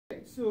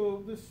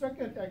so the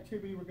second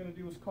activity we're going to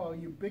do is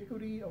called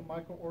Ubiquity of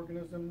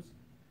Microorganisms.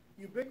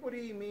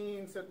 Ubiquity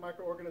means that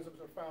microorganisms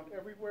are found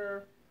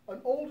everywhere.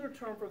 An older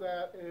term for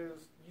that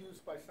is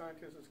used by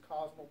scientists as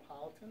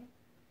cosmopolitan.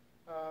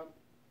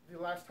 The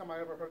last time I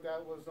ever heard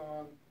that was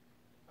on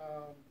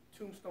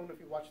Tombstone, if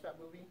you watched that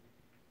movie.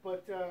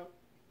 But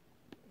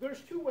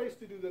there's two ways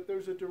to do that.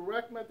 There's a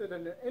direct method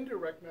and an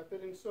indirect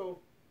method. And so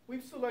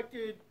we've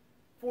selected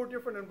 4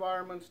 different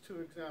environments to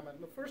examine.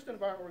 The first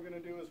environment we're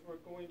going to do is we're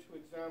going to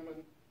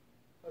examine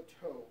a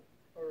toe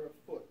or a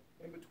foot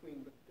in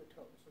between the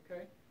toes,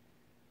 okay?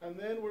 And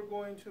then we're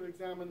going to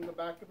examine the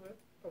back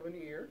of an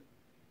ear.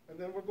 And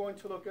then we're going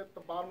to look at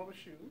the bottom of a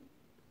shoe.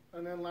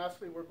 And then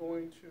lastly, we're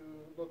going to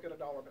look at a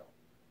dollar bill,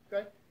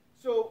 okay?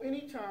 So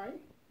anytime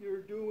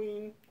you're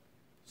doing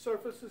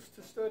surfaces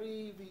to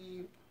study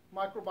the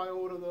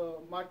microbiota, the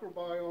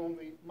microbiome,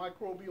 the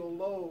microbial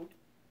load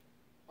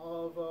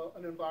of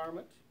an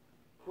environment,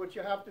 what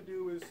you have to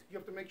do is you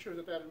have to make sure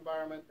that that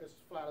environment is as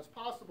flat as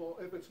possible.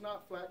 If it's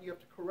not flat, you have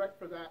to correct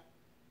for that,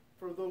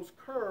 for those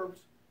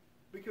curves,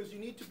 because you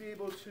need to be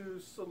able to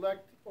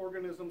select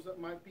organisms that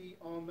might be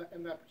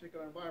in that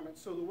particular environment.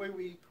 So the way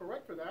we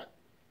correct for that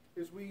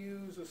is we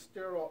use a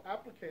sterile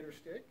applicator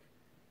stick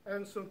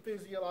and some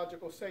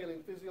physiological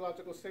saline.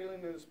 Physiological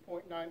saline is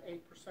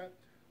 0.98%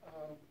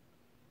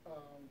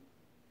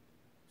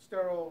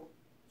 sterile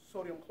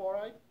sodium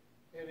chloride.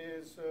 It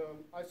is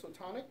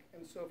isotonic,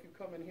 and so if you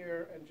come in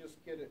here and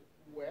just get it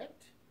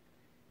wet.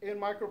 In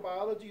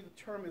microbiology, the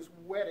term is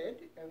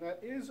wetted, and that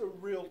is a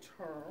real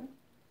term.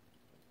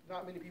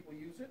 Not many people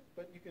use it,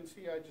 but you can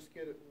see I just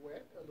get it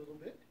wet a little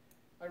bit.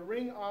 I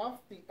wring off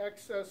the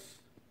excess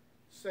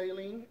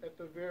saline at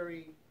the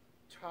very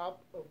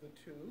top of the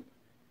tube,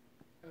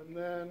 and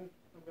then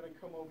I'm going to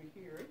come over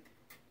here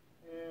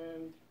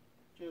and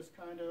just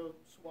kind of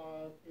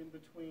swab in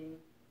between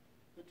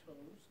the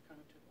toes, kind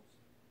of tickles.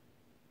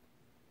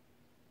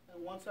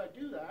 And once I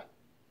do that,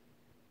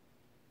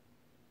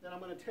 then I'm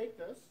going to take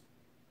this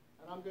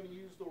and I'm going to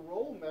use the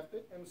roll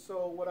method. And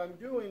so what I'm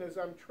doing is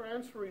I'm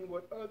transferring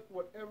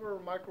whatever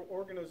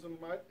microorganism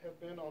might have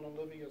been on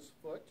Olivia's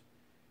foot,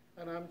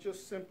 and I'm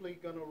just simply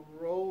going to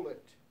roll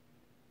it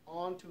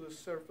onto the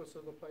surface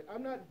of the plate.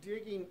 I'm not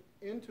digging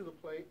into the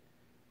plate.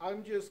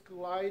 I'm just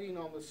gliding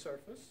on the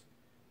surface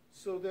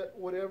so that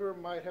whatever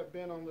might have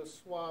been on the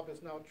swab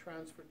is now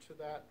transferred to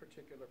that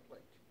particular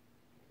plate.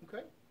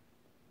 Okay?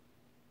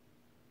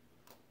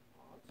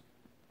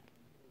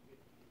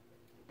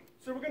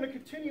 So we're going to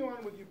continue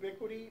on with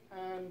Ubiquity,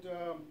 and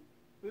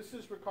this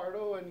is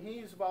Ricardo, and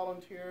he's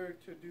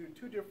volunteered to do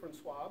 2 different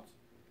swabs,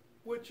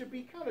 which would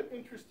be kind of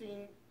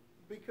interesting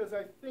because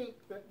I think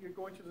that you're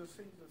going to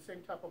see the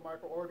same type of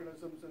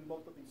microorganisms in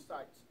both of these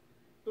sites.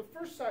 The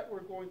first site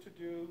we're going to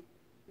do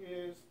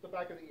is the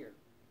back of the ear,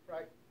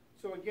 right?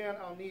 So again,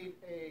 I'll need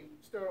a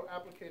sterile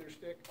applicator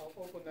stick. I'll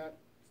open that,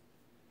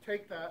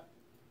 take that,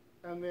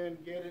 and then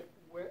get it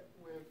wet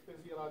with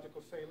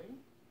physiological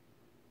saline.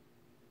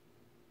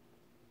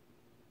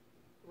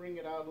 Wring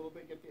it out a little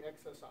bit, get the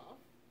excess off.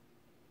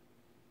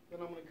 Then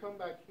I'm going to come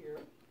back here,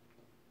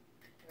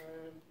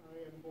 and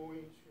I am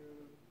going to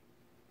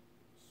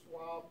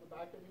swab the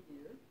back of the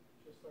ear,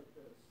 just like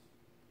this.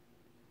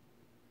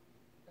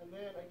 And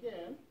then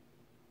again,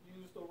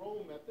 use the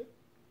roll method.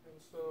 And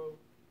so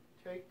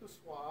take the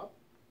swab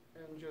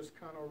and just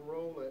kind of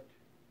roll it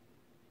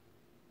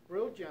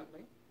real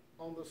gently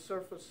on the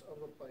surface of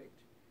the plate.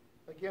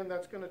 Again,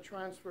 that's going to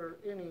transfer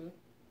any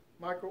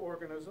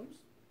microorganisms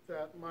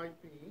that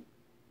might be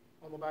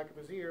on the back of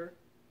his ear,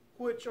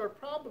 which are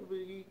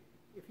probably,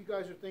 if you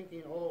guys are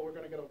thinking, oh, we're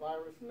going to get a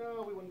virus.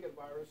 No, we wouldn't get a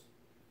virus.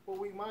 What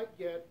we might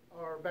get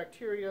are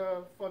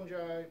bacteria,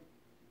 fungi,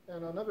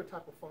 and another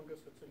type of fungus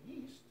that's a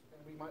yeast,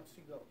 and we might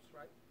see those,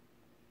 right?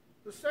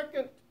 The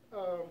second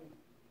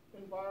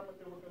environment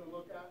that we're going to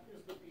look at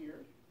is the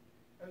beard.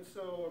 And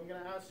so I'm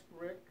going to ask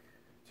Rick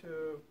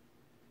to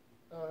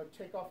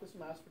take off his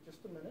mask for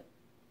just a minute.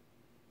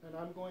 And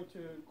I'm going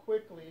to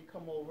quickly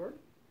come over,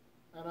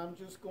 and I'm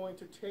just going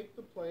to take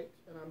the plate,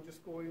 and I'm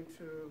just going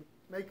to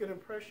make an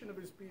impression of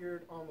his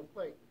beard on the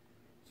plate.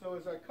 So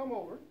as I come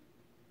over,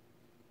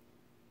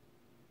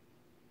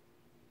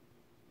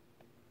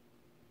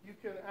 you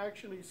can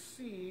actually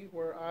see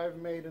where I've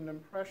made an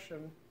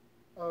impression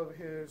of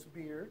his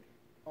beard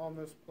on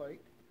this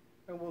plate,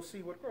 and we'll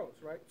see what grows,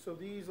 right? So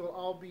these will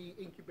all be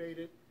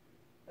incubated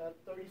at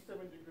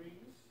 37 degrees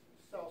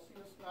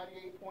Celsius,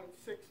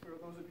 98.6 for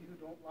those of you who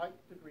don't like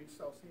degrees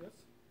Celsius,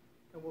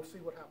 and we'll see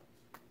what happens.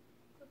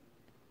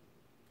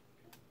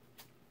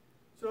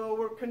 So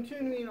we're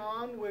continuing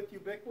on with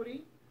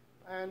Ubiquity,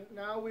 and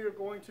now we are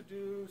going to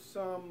do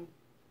some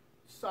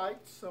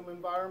sites, some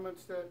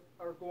environments that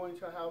are going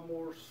to have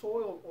more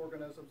soil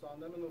organisms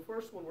on them. And the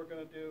first one we're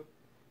going to do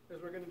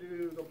is we're going to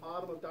do the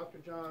bottom of Dr.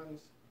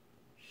 John's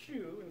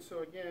shoe. And so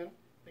again,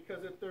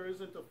 because if there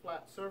isn't a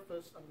flat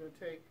surface, I'm going to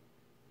take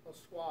a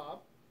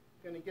swab,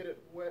 going to get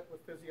it wet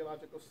with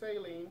physiological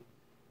saline,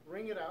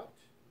 wring it out,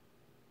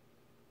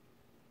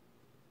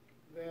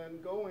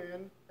 then go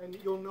in, and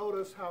you'll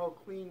notice how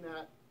clean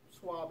that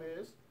swab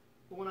is.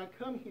 But when I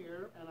come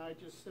here and I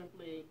just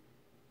simply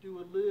do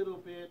a little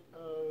bit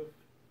of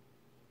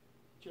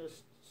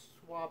just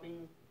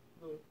swabbing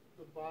the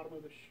bottom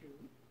of the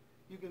shoe,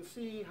 you can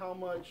see how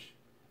much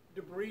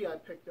debris I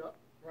picked up,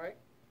 right?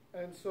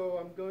 And so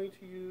I'm going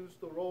to use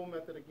the roll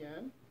method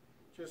again.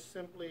 Just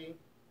simply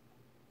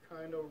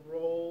kind of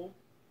roll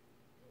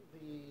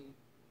the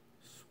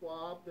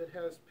swab that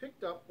has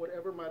picked up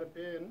whatever might have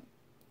been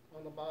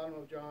on the bottom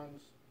of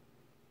John's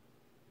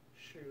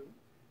shoe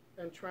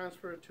and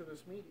transfer it to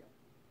this medium,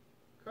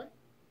 okay?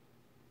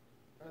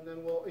 And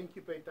then we'll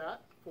incubate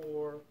that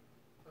for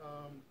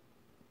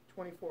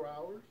 24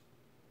 hours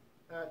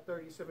at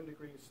 37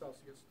 degrees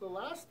Celsius. The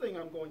last thing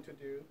I'm going to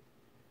do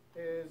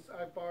is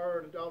I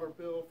borrowed a dollar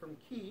bill from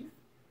Keith,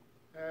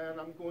 and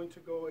I'm going to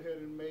go ahead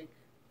and make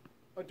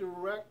a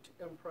direct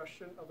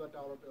impression of that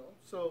dollar bill.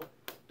 So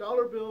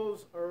dollar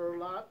bills are a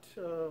lot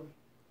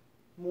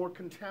more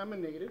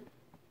contaminated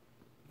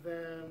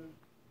than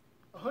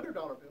a $100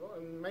 bill,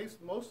 and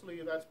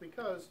mostly that's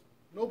because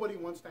nobody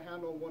wants to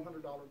handle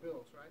 $100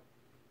 bills, right?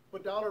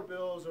 But dollar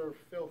bills are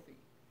filthy.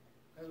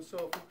 And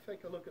so if we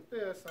take a look at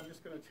this, I'm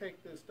just going to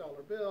take this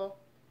dollar bill,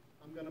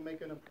 I'm going to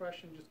make an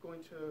impression, just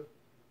going to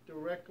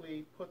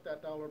directly put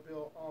that dollar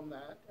bill on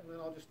that, and then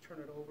I'll just turn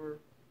it over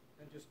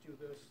and just do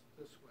this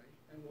way.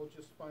 And we'll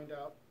just find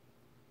out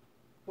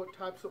what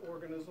types of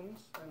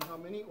organisms and how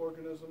many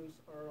organisms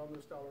are on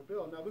this dollar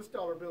bill. Now this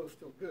dollar bill is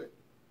still good,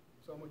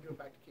 so I'm going to give it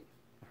back to Keith.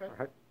 Okay? All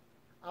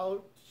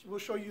right. We'll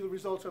show you the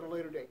results at a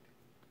later date.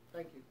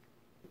 Thank you.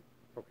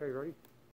 Okay, ready?